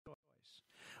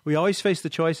We always face the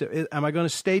choice of, am I going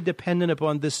to stay dependent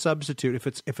upon this substitute? If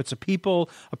it's a people,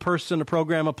 a person, a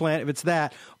program, a plan, if it's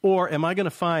that, or am I going to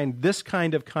find this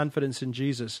kind of confidence in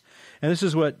Jesus? And this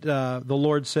is what the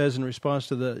Lord says in response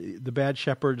to the bad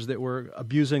shepherds that were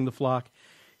abusing the flock.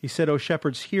 He said, "O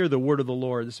shepherds, hear the word of the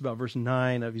Lord." This is about verse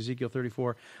 9 of Ezekiel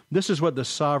 34. "This is what the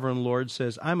sovereign Lord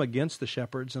says. I'm against the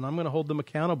shepherds, and I'm going to hold them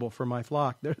accountable for my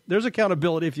flock." There's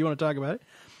accountability if you want to talk about it.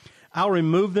 "I'll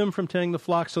remove them from tending the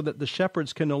flock so that the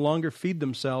shepherds can no longer feed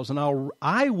themselves, and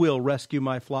I will rescue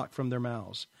my flock from their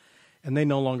mouths, and they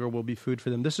no longer will be food for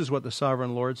them." This is what the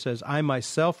sovereign Lord says. "I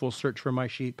myself will search for my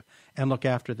sheep and look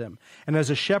after them. And as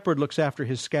a shepherd looks after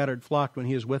his scattered flock when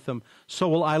he is with them, so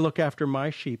will I look after my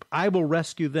sheep. I will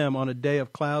rescue them on a day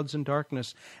of clouds and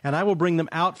darkness, and I will bring them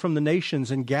out from the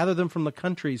nations and gather them from the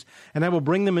countries, and I will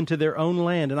bring them into their own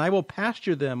land, and I will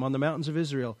pasture them on the mountains of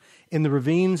Israel, in the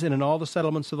ravines and in all the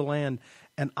settlements of the land,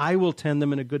 and I will tend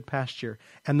them in a good pasture.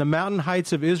 And the mountain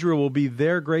heights of Israel will be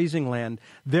their grazing land.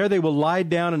 There they will lie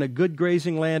down in a good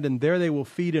grazing land, and there they will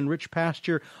feed in rich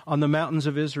pasture on the mountains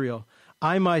of Israel.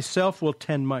 I myself will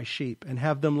tend my sheep and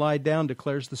have them lie down,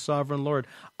 declares the sovereign Lord.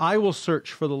 I will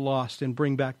search for the lost and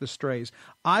bring back the strays.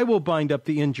 I will bind up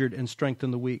the injured and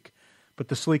strengthen the weak. But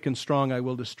the sleek and strong I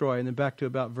will destroy." And then back to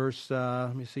about verse,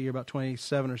 about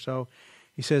 27 or so.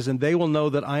 He says, "And they will know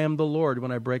that I am the Lord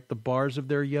when I break the bars of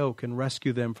their yoke and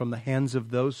rescue them from the hands of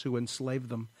those who enslave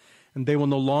them. And they will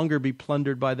no longer be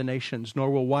plundered by the nations, nor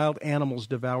will wild animals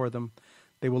devour them.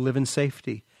 They will live in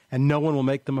safety, and no one will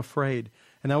make them afraid.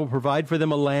 And I will provide for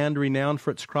them a land renowned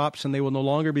for its crops, and they will no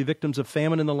longer be victims of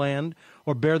famine in the land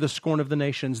or bear the scorn of the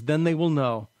nations. Then they will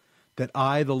know that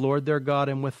I, the Lord their God,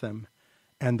 am with them,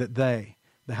 and that they,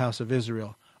 the house of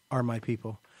Israel, are my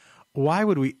people." Why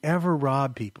would we ever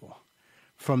rob people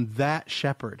from that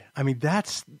shepherd? I mean,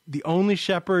 that's the only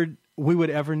shepherd we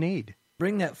would ever need.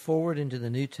 Bring that forward into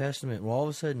the New Testament, where all of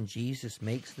a sudden Jesus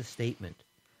makes the statement.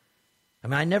 I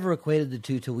mean, I never equated the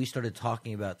two till we started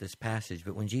talking about this passage,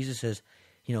 but when Jesus says,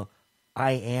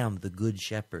 "I am the good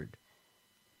shepherd,"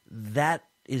 that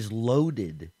is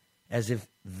loaded as if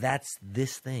that's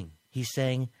this thing. He's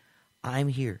saying, I'm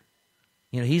here.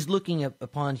 He's looking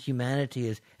upon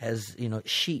humanity as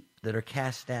sheep that are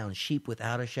cast down, sheep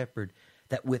without a shepherd,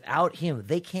 that without him,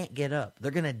 they can't get up.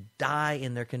 They're going to die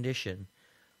in their condition.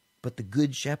 But the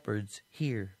good shepherd's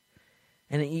here.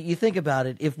 And you think about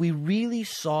it, if we really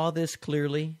saw this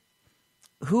clearly,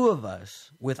 who of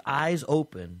us with eyes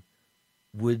open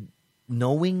would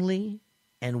knowingly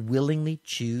and willingly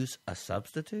choose a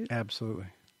substitute? Absolutely.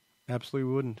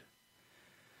 Absolutely wouldn't.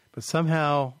 But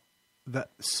somehow the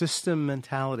system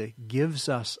mentality gives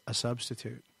us a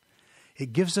substitute.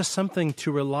 It gives us something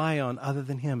to rely on other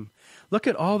than him. Look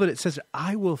at all that it says.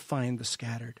 I will find the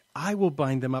scattered. I will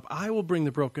bind them up. I will bring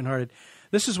the brokenhearted.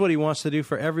 This is what he wants to do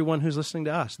for everyone who's listening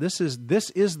to us. This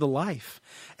is the life.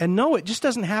 And no, it just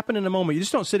doesn't happen in a moment. You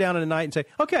just don't sit down in a night and say,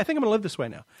 okay, I think I'm going to live this way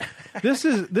now. This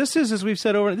is, as we've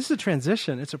said over, this is a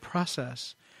transition. It's a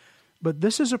process. But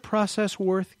this is a process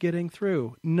worth getting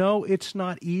through. No, it's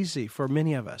not easy for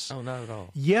many of us. Oh, not at all.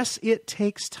 Yes, it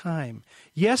takes time.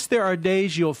 Yes, there are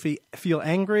days you'll feel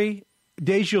angry,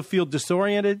 days you'll feel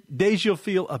disoriented, days you'll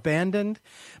feel abandoned.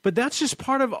 But that's just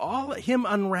part of all him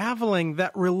unraveling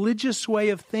that religious way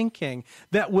of thinking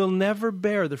that will never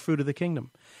bear the fruit of the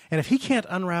kingdom. And if he can't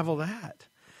unravel that,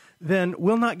 then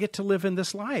we'll not get to live in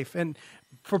this life. And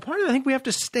for part of it, I think we have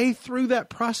to stay through that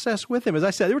process with him. As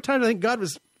I said, there were times I think God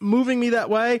was moving me that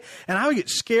way, and I would get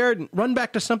scared and run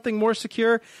back to something more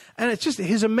secure. And it's just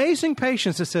his amazing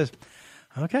patience that says,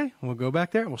 okay, we'll go back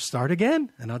there, we'll start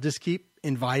again, and I'll just keep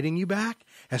inviting you back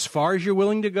as far as you're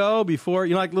willing to go before,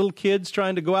 like little kids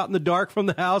trying to go out in the dark from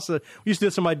the house. We used to do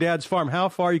this on my dad's farm, how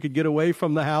far you could get away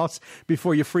from the house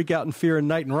before you freak out in fear at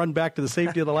night and run back to the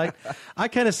safety of the light. I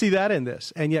kind of see that in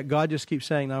this. And yet God just keeps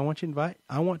saying, no,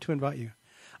 I want to invite you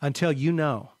until you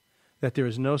know that there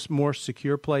is no more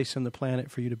secure place on the planet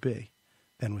for you to be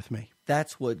than with me.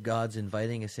 That's what God's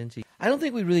inviting us into. I don't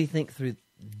think we really think through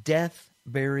death,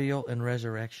 burial, and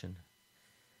resurrection.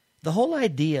 The whole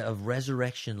idea of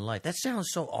resurrection life, that sounds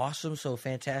so awesome, so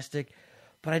fantastic,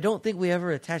 but I don't think we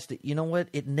ever attached it. You know what?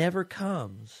 It never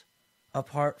comes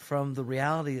apart from the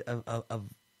reality of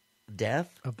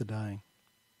death. Of the dying.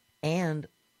 And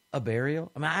a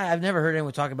burial. I mean, I've never heard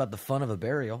anyone talk about the fun of a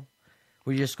burial.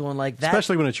 We're just going like that.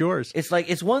 Especially when it's yours. It's like,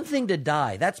 it's one thing to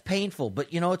die. That's painful, but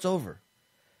it's over.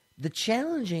 The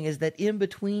challenging is that in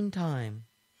between time,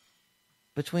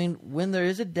 between when there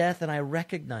is a death and I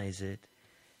recognize it,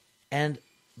 and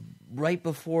right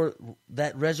before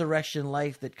that resurrection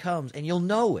life that comes, and you'll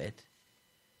know it,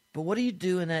 But what do you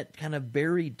do in that kind of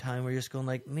buried time where you're just going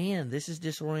like, man, this is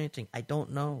disorienting. I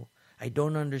don't know. I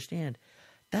don't understand.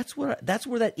 That's where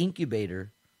that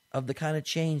incubator of the kind of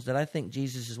change that I think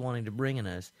Jesus is wanting to bring in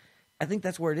us, I think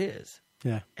that's where it is.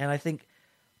 Yeah. And I think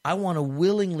I want to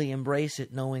willingly embrace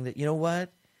it, knowing that, you know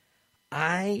what?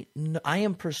 I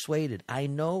am persuaded. I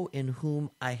know in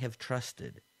whom I have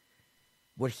trusted.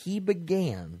 What he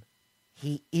began,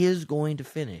 he is going to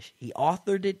finish. He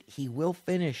authored it. He will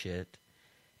finish it.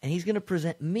 And he's going to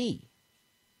present me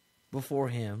before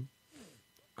him,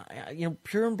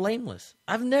 pure and blameless.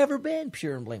 I've never been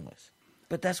pure and blameless,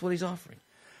 but that's what he's offering.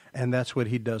 And that's what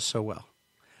he does so well.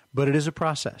 But it is a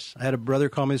process. I had a brother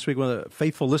call me this week, one of the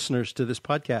faithful listeners to this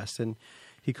podcast, and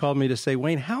he called me to say,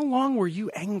 Wayne, how long were you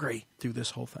angry through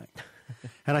this whole thing?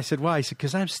 And I said, why? He said,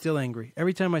 because I'm still angry.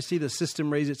 Every time I see the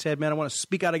system raise its head, man, I want to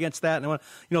speak out against that. And I want,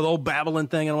 the old Babylon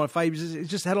thing, and I want to fight. It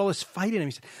just had all this fight in him.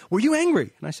 He said, were you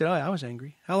angry? And I said, oh, I was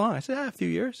angry. How long? I said, a few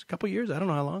years, a couple years. I don't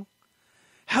know how long.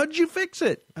 How did you fix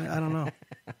it? I don't know.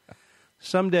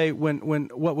 Someday when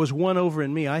what was won over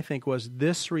in me, I think, was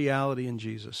this reality in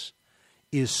Jesus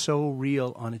is so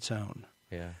real on its own.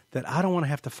 Yeah. That I don't want to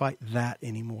have to fight that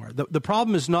anymore. The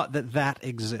problem is not that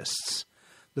exists.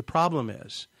 The problem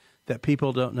is that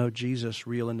people don't know Jesus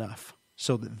real enough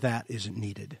so that isn't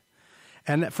needed.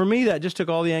 And for me, that just took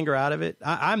all the anger out of it.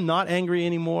 I'm not angry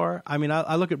anymore. I mean,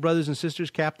 I look at brothers and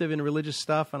sisters captive in religious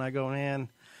stuff, and I go,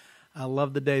 man, I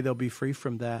love the day they'll be free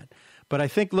from that. But I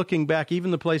think looking back,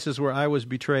 even the places where I was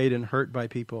betrayed and hurt by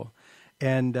people,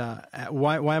 and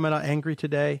why am I not angry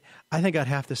today? I think I'd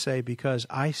have to say because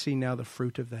I see now the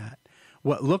fruit of that.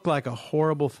 What looked like a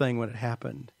horrible thing when it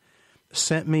happened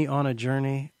sent me on a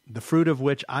journey, the fruit of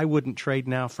which I wouldn't trade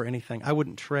now for anything. I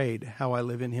wouldn't trade how I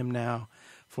live in him now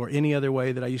for any other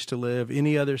way that I used to live,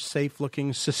 any other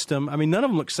safe-looking system. I mean, none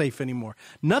of them look safe anymore.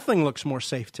 Nothing looks more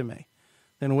safe to me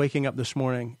than waking up this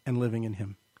morning and living in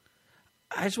him.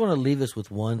 I just want to leave us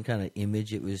with one kind of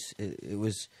image. It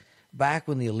was back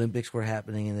when the Olympics were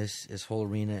happening in this whole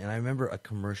arena, and I remember a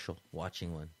commercial,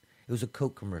 watching one. It was a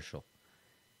Coke commercial.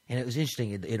 And it was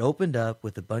interesting. It opened up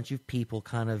with a bunch of people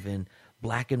kind of in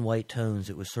black and white tones.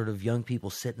 It was sort of young people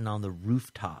sitting on the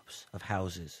rooftops of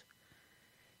houses.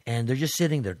 And they're just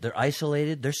sitting there. They're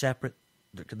isolated. They're separate.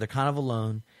 They're kind of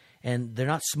alone. And they're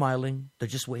not smiling. They're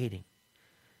just waiting.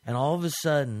 And all of a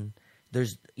sudden,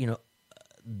 there's,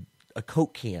 a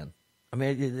Coke can. I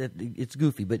mean, it's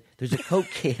goofy, but there's a Coke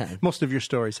can. Most of your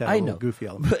stories have a little goofy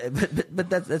element. But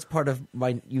that's part of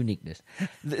my uniqueness.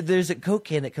 There's a Coke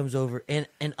can that comes over, and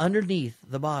underneath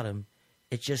the bottom,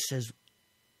 it just says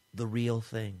the real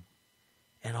thing.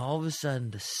 And all of a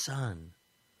sudden, the sun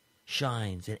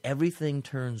shines, and everything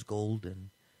turns golden.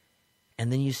 And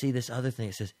then you see this other thing.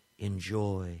 It says,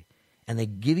 enjoy. And they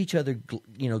give each other,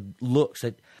 looks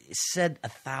that said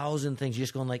 1,000 things. You're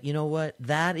just going like, you know what?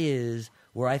 That is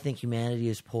where I think humanity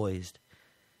is poised.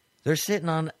 They're sitting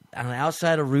on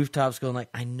outside of rooftops going like,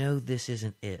 I know this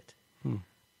isn't it.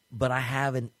 But I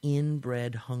have an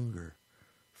inbred hunger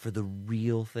for the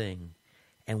real thing.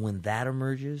 And when that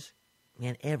emerges,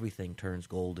 man, everything turns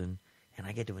golden, and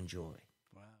I get to enjoy.